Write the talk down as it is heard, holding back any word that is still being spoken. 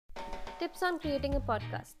Tips on creating a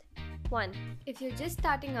podcast. 1. If you're just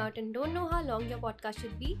starting out and don't know how long your podcast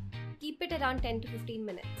should be, keep it around 10 to 15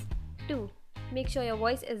 minutes. 2. Make sure your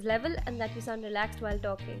voice is level and that you sound relaxed while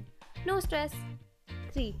talking. No stress.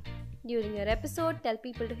 3. During your episode, tell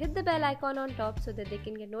people to hit the bell icon on top so that they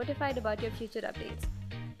can get notified about your future updates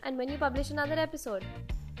and when you publish another episode.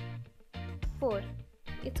 4.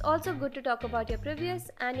 It's also good to talk about your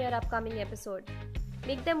previous and your upcoming episode.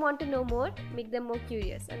 Make them want to know more, make them more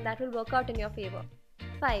curious, and that will work out in your favor.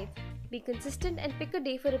 5. Be consistent and pick a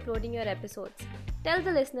day for uploading your episodes. Tell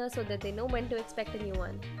the listener so that they know when to expect a new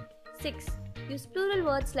one. 6. Use plural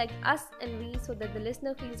words like us and we so that the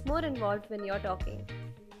listener feels more involved when you're talking.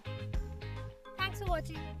 Thanks for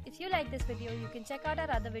watching. If you like this video, you can check out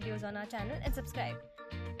our other videos on our channel and subscribe.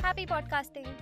 Happy podcasting!